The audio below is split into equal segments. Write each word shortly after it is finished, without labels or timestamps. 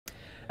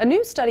A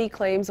new study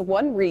claims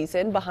one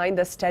reason behind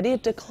the steady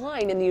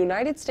decline in the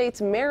United States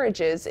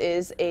marriages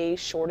is a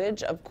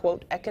shortage of,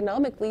 quote,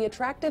 economically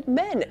attractive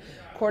men.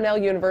 Cornell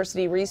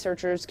University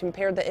researchers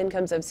compared the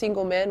incomes of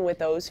single men with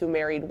those who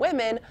married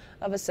women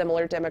of a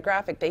similar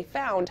demographic. They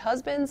found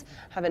husbands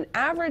have an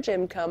average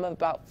income of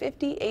about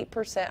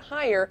 58%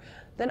 higher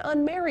than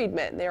unmarried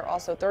men. They are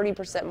also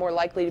 30% more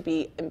likely to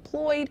be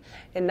employed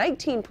and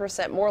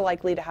 19% more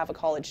likely to have a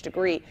college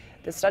degree.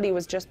 The study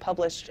was just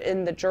published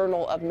in the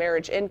Journal of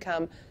Marriage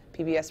Income.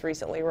 PBS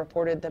recently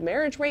reported the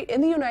marriage rate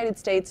in the United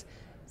States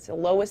is the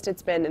lowest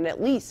it's been in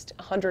at least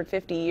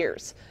 150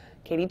 years.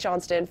 Katie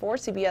Johnston for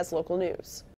CBS Local News.